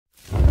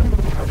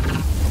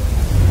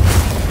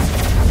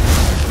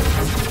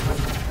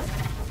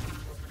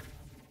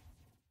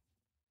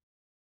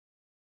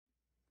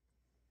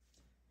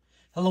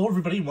Hello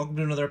everybody, welcome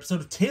to another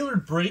episode of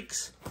Tailored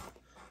Breaks,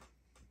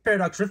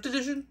 Paradox Rift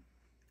Edition,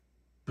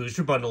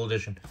 Booster Bundle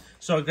Edition.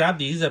 So I grabbed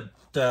these at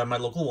my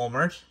local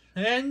Walmart,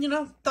 and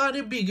thought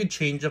it'd be a good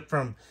change up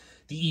from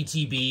the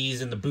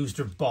ETBs and the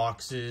booster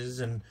boxes,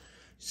 and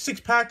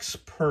 6 packs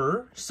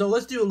per. So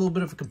let's do a little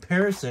bit of a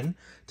comparison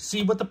to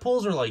see what the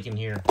pulls are like in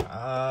here.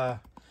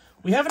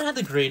 We haven't had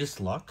the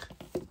greatest luck,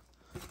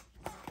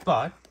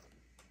 but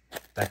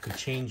that could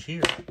change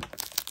here.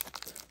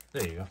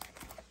 There you go.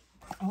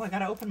 Oh, I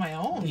gotta open my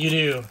own. You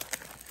do.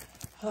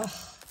 Ugh.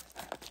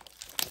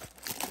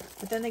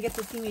 But then they get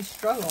to see me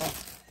struggle.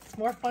 It's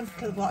more fun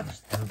to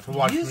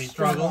watch me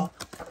struggle.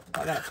 Oh,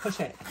 I gotta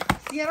push it.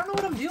 See, I don't know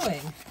what I'm doing.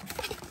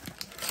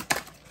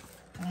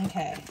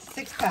 Okay,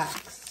 6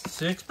 packs.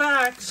 6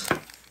 packs.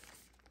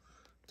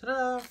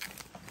 Ta-da!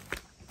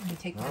 Let me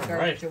take the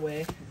garbage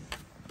away.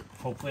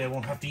 Hopefully I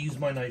won't have to use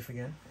my knife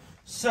again.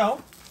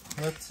 So,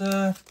 let's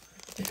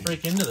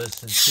break into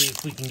this and see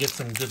if we can get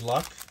some good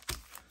luck.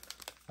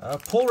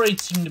 Pull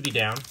rates seem to be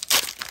down.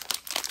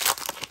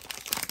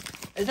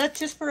 Is that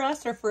just for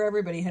us or for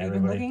everybody? Have you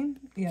been looking?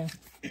 Yeah.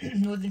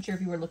 I wasn't sure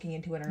if you were looking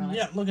into it or not.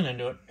 Yeah, looking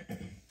into it.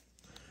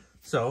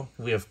 So,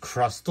 we have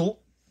Crustle,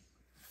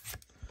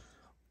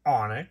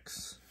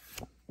 Onyx,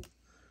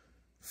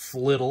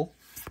 Flittle,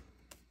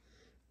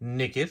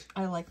 Nickit.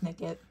 I like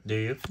Nickit. Do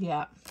you?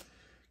 Yeah.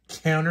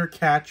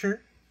 Countercatcher,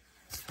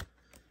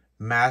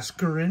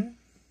 Mascarin,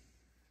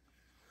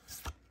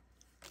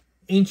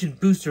 Ancient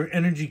Booster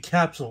Energy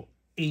Capsule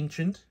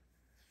Ancient,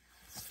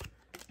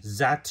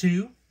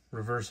 Zatu,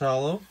 Reverse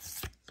Hollow,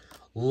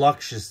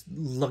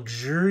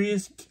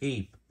 Luxurious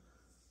Cape,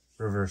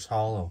 Reverse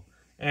Hollow,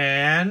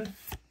 and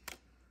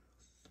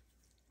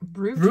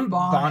Brute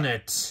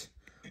Bonnet,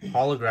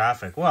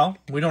 Holographic. Well,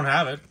 we don't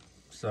have it,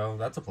 so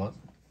that's a plus.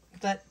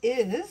 That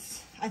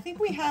is, I think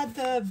we had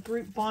the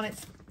Brute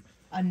Bonnets,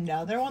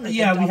 another one.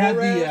 Yeah, we had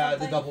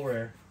the double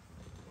rare.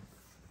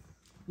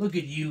 Look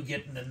at you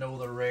getting to know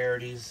the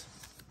rarities.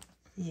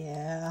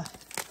 Yeah,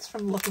 it's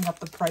from looking up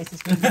the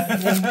prices.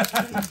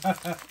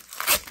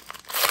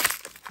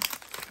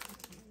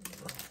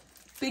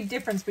 Big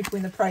difference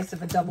between the price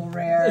of a double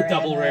rare,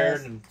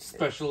 and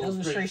special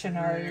illustration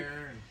art.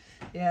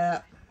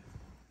 Yeah.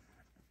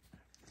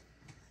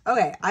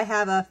 Okay, I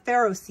have a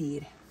Pharaoh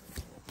Seed,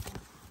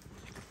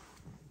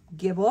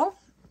 Gibble,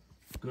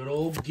 good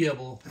old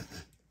Gibble,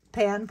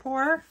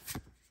 Panpour,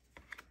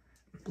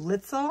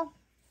 Blitzel,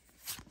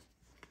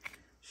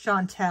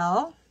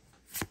 Chantel,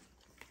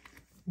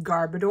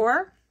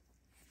 Garbodor,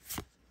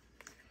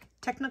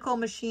 Technical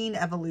Machine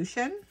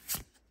Evolution,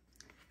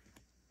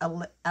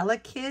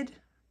 Elekid,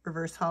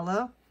 Reverse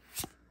Hollow,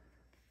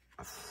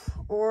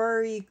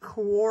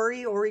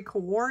 Orikawari,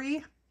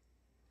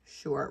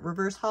 sure,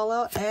 Reverse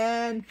Hollow,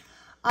 and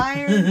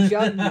Iron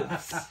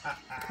Jugulis,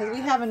 because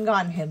we haven't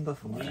gotten him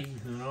before.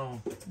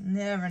 No.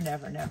 Never.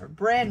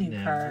 Brand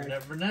new card.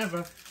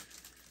 Never.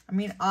 I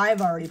mean,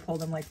 I've already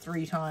pulled him like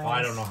 3 times.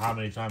 I don't know how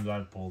many times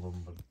I've pulled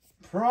them, but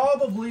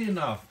probably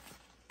enough.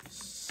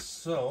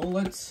 So,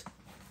 let's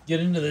get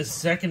into this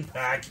second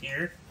pack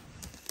here.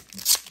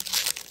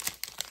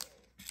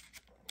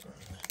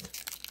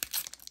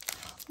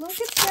 Look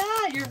at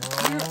that. You're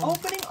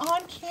opening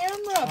on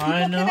camera. People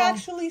can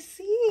actually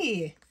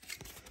see.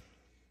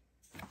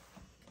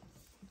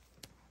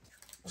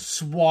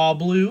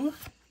 Swablu,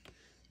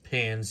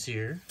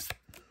 Pansear,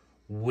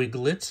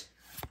 Wiglet.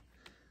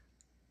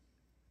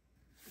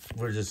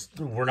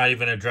 We're not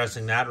even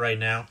addressing that right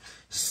now.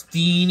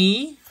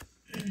 Steenie,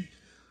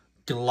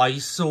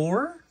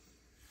 Glysaur,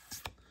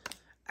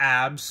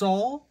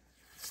 Absol,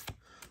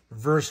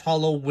 Reverse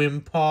Hollow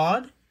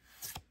Wimpod,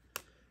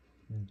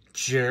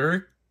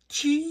 Jerichi.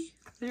 So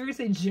you're going to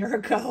say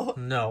Jericho?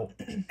 No.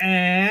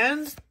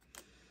 And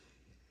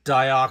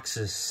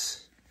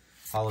Dioxys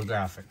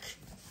Holographic.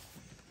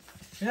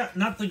 Yeah,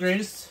 not the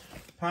greatest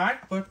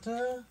pack, but,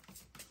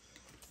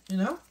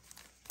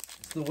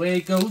 it's the way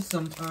it goes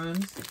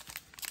sometimes.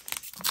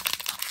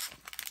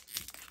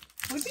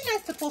 It would be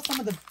nice to pull some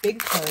of the big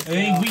cards.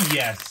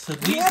 Yes.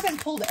 We haven't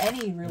pulled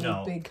any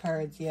really big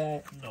cards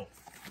yet. No.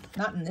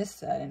 Not in this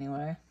set,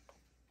 anyway.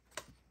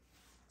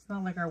 It's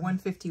not like our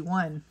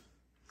 151.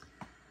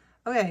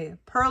 Okay,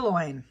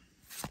 Purloin,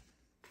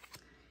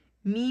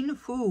 Mean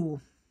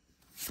Fu,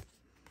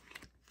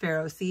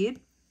 Pharaoh Seed,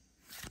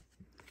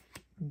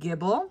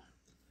 Gibble,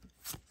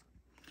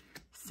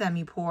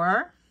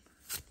 Semipour,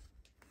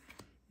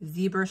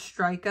 Zebra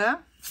Strika,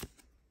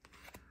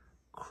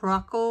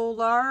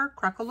 Crocolar,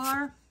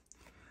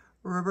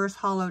 Reverse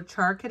Hollow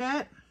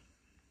Charcadet,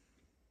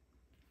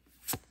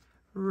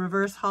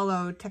 Reverse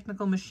Hollow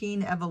Technical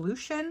Machine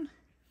Evolution,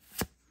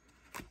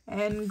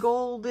 and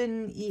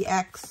Golden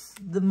EX,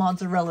 the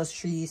mozzarella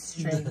cheese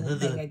string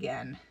thing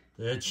again.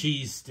 The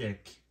cheese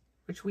stick.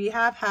 Which we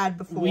have had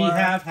before. We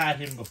have had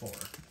him before.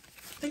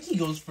 I think he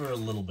goes for a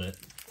little bit.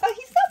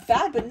 He's not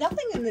bad, but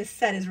nothing in this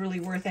set is really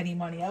worth any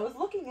money. I was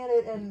looking at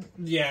it, and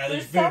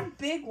there's some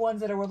big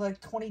ones that are worth like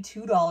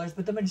 $22,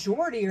 but the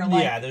majority are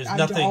like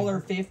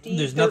 $1.50,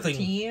 there's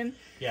 $13.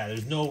 Yeah,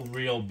 there's no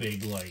real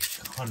big like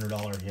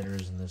 $100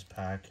 hitters in this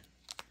pack.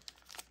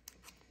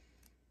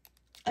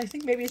 I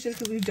think maybe it's just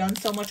because we've done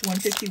so much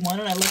 151,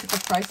 and I look at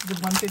the prices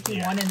of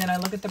 151, and then I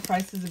look at the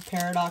prices of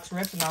Paradox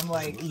Rift, and I'm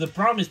like... The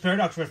problem is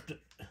Paradox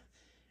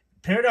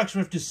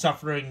Rift is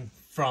suffering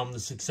from the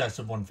success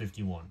of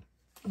 151.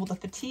 Well, the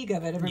fatigue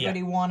of it.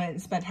 Everybody wanted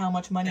and spent how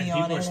much money on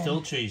it. People are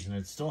still chasing it.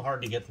 It's still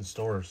hard to get in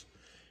stores.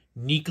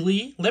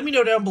 Neekly. Let me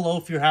know down below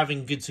if you're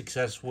having good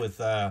success with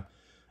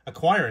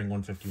acquiring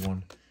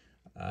 151.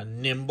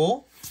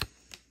 Nimble.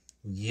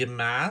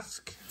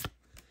 Yamask.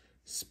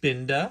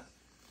 Spinda.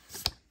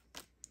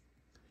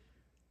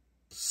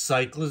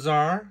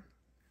 Cyclizar.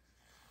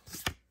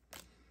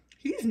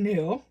 He's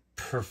new.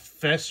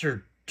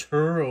 Professor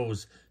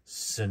Turo's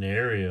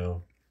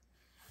Scenario.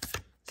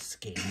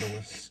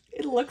 Scandalous.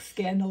 It looks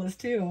scandalous,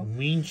 too.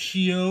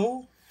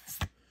 Minchio.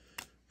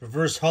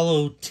 Reverse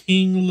Hollow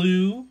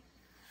Tinglu.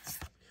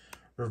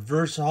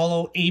 Reverse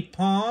Hollow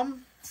Apom.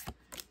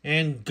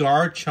 And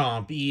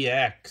Garchomp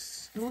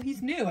EX. Well,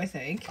 he's new, I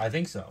think. I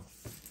think so.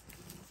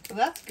 So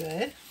that's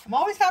good. I'm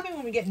always happy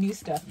when we get new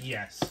stuff.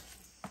 Yes.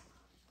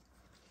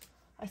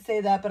 I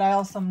say that, but I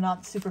also am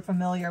not super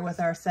familiar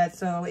with our set,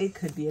 so it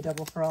could be a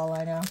double for all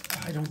I know.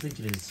 I don't think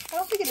it is. I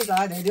don't think it is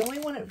either. The only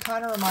one it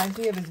kind of reminds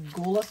me of is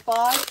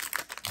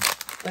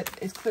Gulaspod, but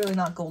it's clearly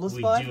not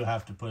Gulaspod. We do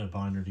have to put a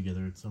binder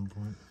together at some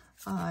point.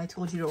 I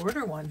told you to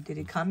order one. Did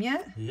it come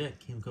yet? Yeah,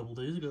 it came a couple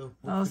days ago.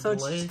 Oh, so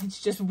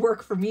it's just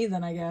work for me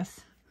then, I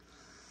guess.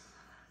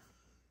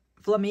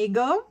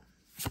 Flamigo,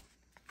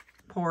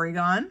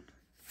 Porygon,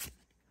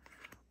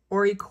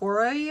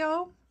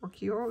 Oricorio,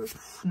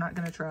 I'm not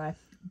going to try.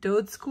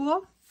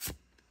 Dodeschool,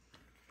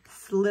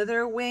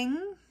 Slitherwing,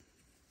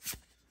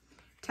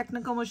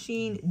 Technical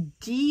Machine,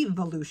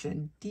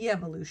 Devolution,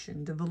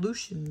 I'm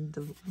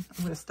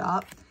going to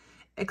stop.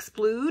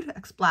 Explode,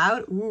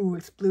 ooh,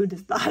 Explode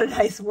is not a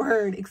nice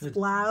word.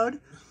 Explode,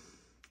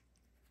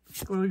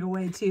 going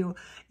away too.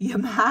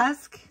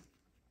 Yamask,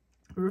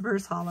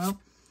 Reverse Hollow,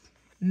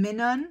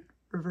 Minun,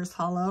 Reverse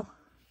Hollow,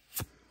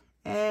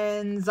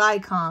 and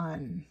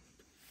Zycon.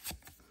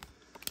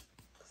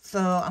 So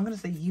I'm gonna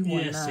say you won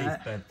that. Yeah,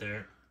 safe bet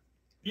there.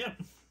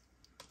 Yep.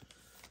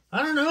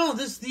 I don't know.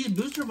 These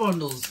booster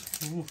bundles.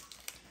 Ooh.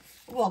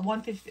 Well,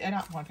 150,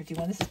 not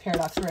 151. This is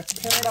Paradox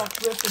Rift.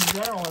 Paradox Rift in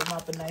general has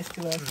not been nice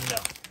to us. No.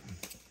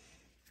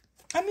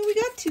 I mean, we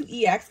got 2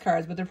 EX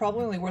cards, but they're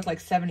probably only worth like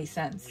 70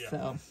 cents. Yeah.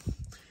 So.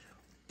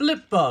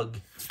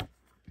 Blipbug,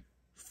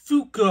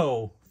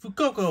 Fucoco,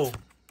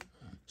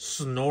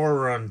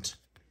 Snorunt,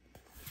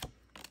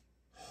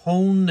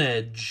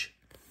 Honedge,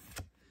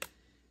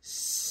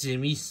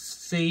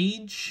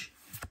 Simisage,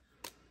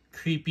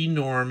 Creepy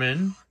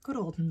Norman. Good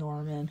old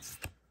Norman.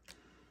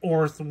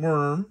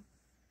 Orthworm.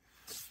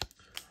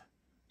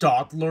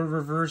 Dottler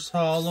Reverse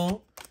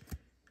Hollow.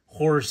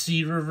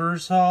 Horsey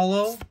Reverse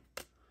Hollow.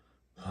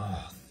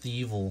 Oh,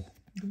 Thievul.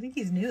 I think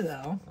he's new,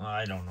 though.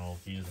 I don't know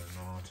if he is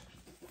or not.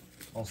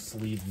 I'll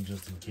sleeve him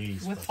just in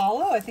case. With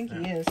Hollow? I think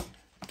he is.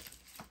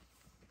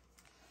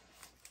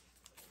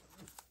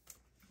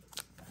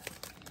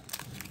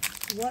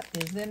 What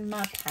is in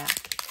my pack?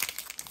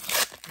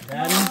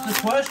 That is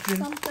the question.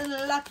 Something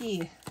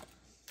lucky.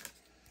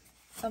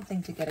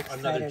 Something to get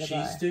excited about. Another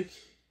cheese stick?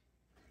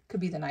 Could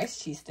be the nice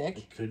cheese stick.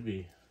 It could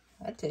be.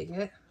 I'd take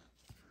it.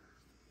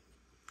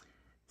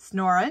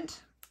 Snorunt.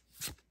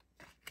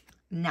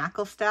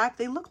 Knuckle Stack.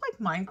 They look like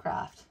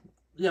Minecraft.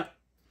 Yeah.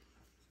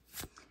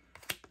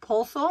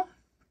 Pulsel.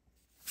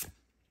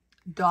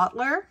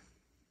 Dottler.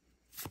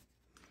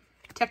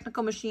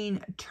 Technical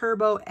Machine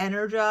Turbo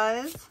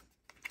Energize.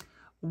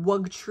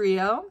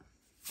 Wugtrio.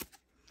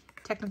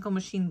 Technical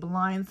Machine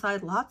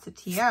Blindside. Lots of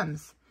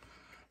TMs.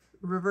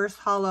 Reverse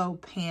Hollow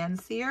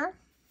Panseer.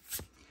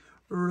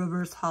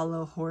 Reverse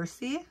Hollow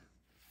Horsey.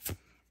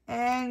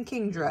 And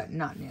Kingdra.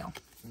 Not new.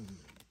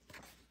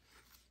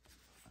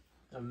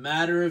 A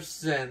matter of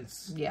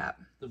sense. Yeah.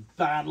 The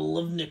battle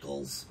of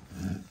nickels.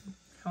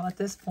 Well, at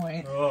this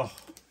point. Oh.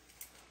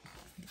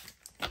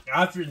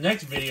 After the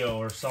next video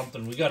or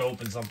something, we got to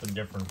open something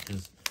different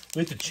because we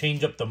have to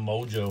change up the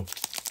mojo.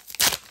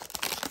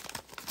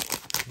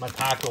 My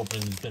pack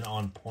opening has been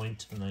on point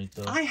tonight,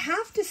 though. I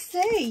have to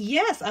say,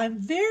 yes, I'm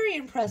very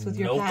impressed with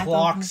your pack. No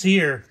clocks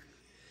here.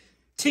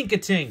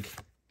 Tinkatink.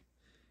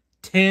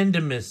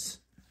 Tandemus.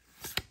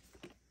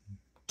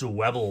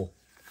 Dwebble.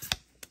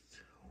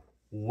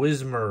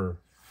 Whismer.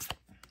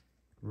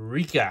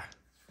 Rika.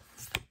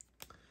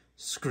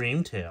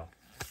 Screamtail.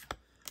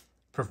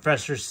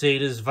 Professor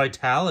Sada's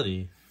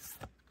Vitality.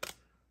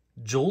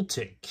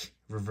 Joltik.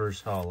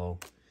 Reverse Hollow.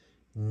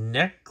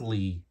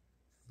 Neckly.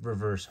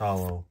 Reverse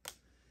Hollow.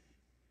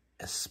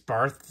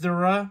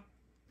 Esparthera.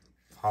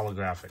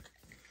 Holographic.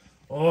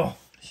 Oh.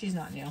 She's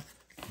not new.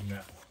 No.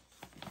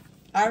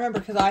 I remember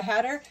because I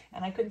had her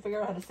and I couldn't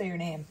figure out how to say her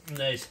name.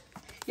 Nice.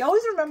 You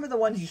always remember the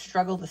ones you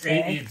struggle to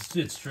say.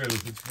 It's true.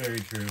 It's very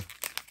true.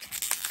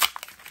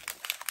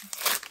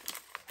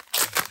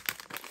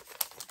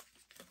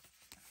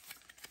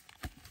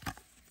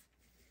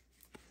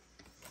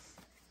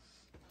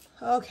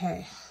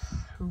 Okay.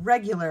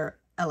 Regular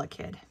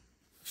Elekid.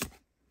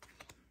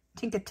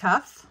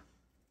 Tinkatuff.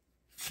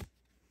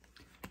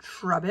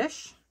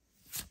 Trubbish.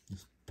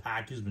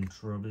 pack has been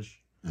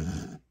rubbish.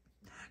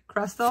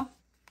 Crystal,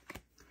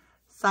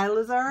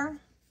 Silazar,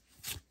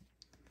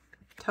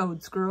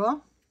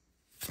 Toadscrew,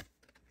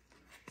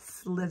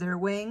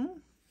 Slitherwing,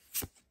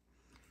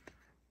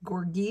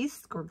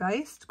 Gorgeist,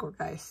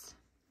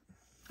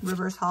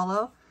 Reverse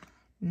Hollow,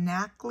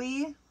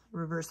 Knackley,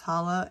 Reverse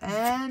Hollow,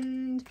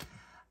 and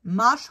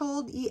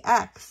Moshhold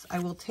EX. I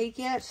will take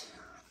it.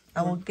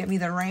 I will get me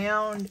the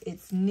round.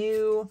 It's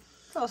new.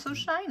 It's also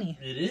shiny.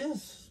 It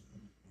is.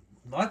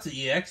 Lots of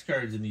EX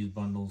cards in these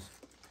bundles.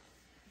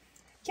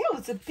 Yeah, well,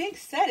 it's a big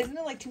set. Isn't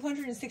it like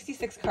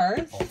 266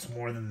 cards? Oh, it's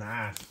more than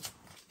that.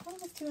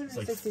 What was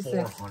 266? It's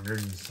like 400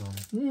 and some.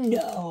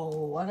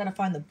 No, I gotta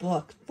find the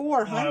book.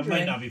 400. It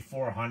might not be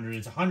 400.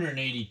 It's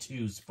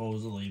 182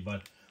 supposedly,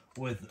 but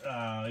with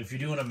if you're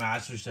doing a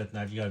master set,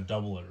 that you gotta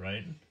double it,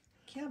 right?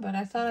 Yeah, but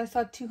I thought I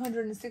saw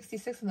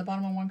 266 on the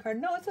bottom of one card.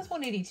 No, it says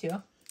 182.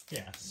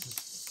 Yeah,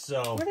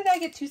 so... Where did I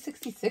get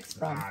 266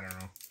 from? I don't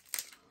know.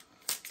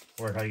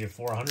 Where did I get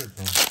 400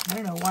 from? I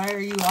don't know. Why are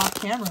you off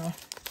camera?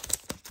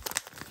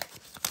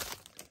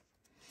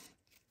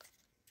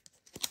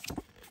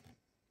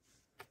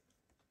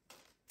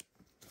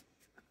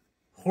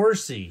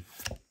 Horsey,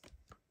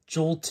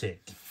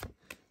 Joltik,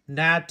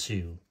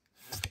 Natu,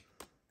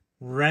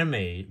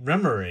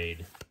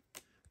 Remoraid,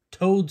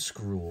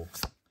 Toadscrew,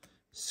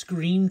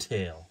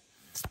 Screamtail,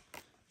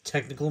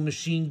 Technical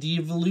Machine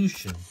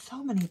De-Evolution.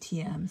 So many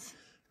TMs.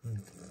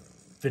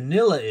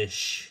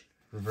 Vanilla-ish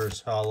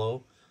Reverse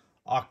Hollow,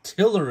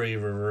 Octillery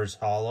Reverse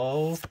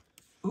Hollow.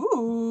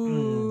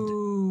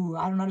 Ooh,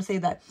 I don't know how to say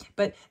that.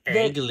 But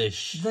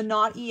the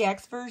not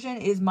EX version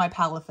is my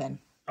Palathin.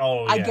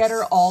 Oh, I yes, get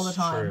her all the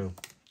time. True.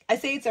 I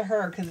say it's a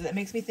her because it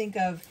makes me think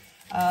of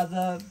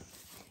the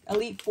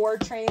Elite Four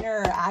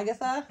trainer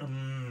Agatha.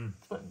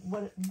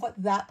 What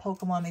that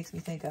Pokemon makes me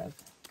think of.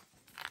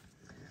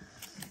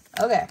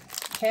 Okay,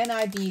 can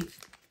I beat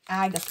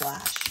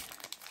Agaslash?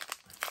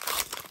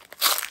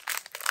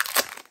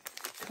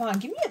 Come on,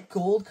 give me a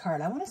gold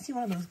card. I want to see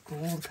one of those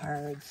gold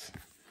cards.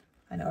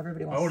 I know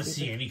everybody wants. I want to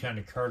see any kind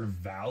of card of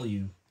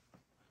value.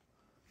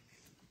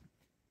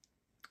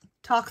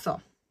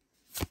 Toxel.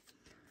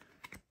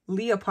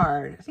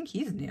 Leopard. I think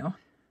he's new.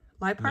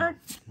 Lipard?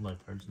 No,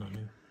 Lipard's not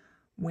new.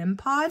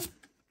 Wimpod.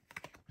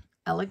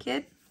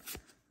 Elekid.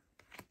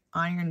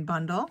 Iron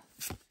Bundle.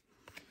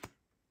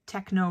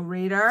 Techno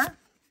Radar.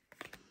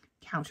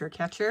 Counter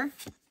Catcher.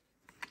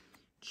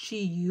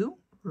 Chi-Yu.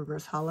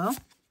 Reverse Hollow.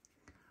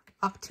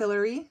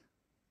 Octillery.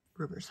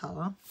 Reverse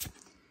Hollow.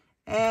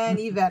 And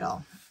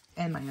Yveltal.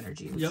 And my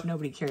energy, which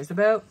nobody cares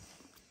about.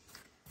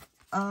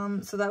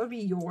 So that would be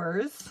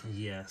yours.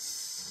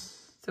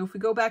 Yes. So if we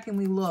go back and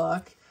we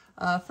look,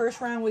 first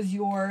round was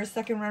yours,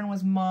 second round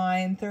was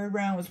mine, third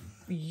round was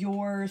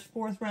yours,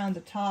 fourth round's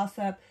a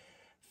toss-up,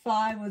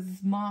 5 was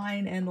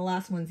mine, and the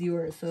last one's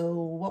yours. So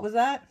what was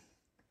that?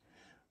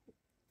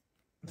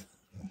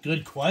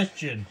 Good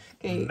question.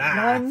 Okay,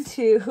 Math. 1,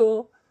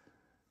 2.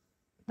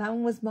 That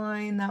one was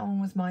mine, that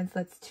one was mine, so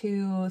that's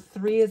 2.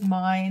 3 is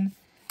mine.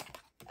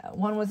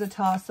 1 was a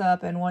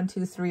toss-up, and 1,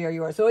 2, 3 are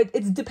yours. So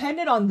it's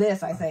dependent on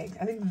this, I think.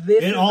 I think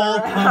this it all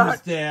comes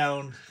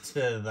down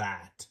to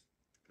that.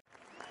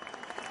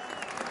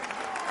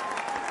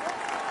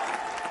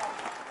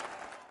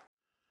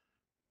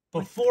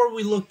 Before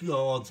we look, I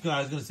was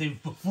going to say,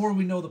 before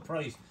we know the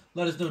price,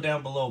 let us know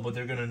down below, but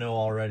they're going to know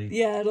already.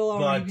 Yeah, it'll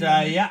already be.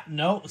 Yeah,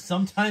 no,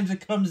 sometimes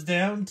it comes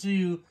down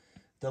to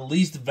the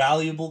least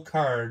valuable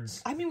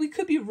cards. I mean, we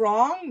could be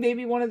wrong.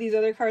 Maybe one of these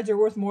other cards are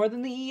worth more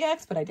than the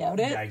EX, but I doubt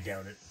it. Yeah, I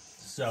doubt it.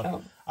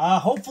 So,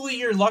 hopefully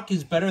your luck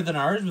is better than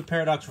ours with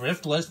Paradox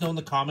Rift. Let us know in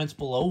the comments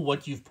below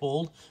what you've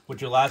pulled, what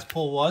your last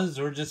pull was,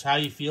 or just how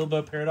you feel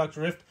about Paradox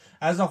Rift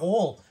as a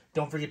whole.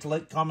 Don't forget to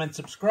like, comment,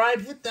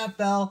 subscribe, hit that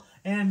bell,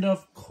 and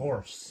of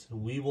course,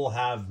 we will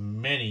have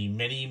many,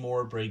 many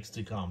more breaks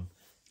to come.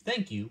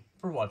 Thank you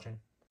for watching.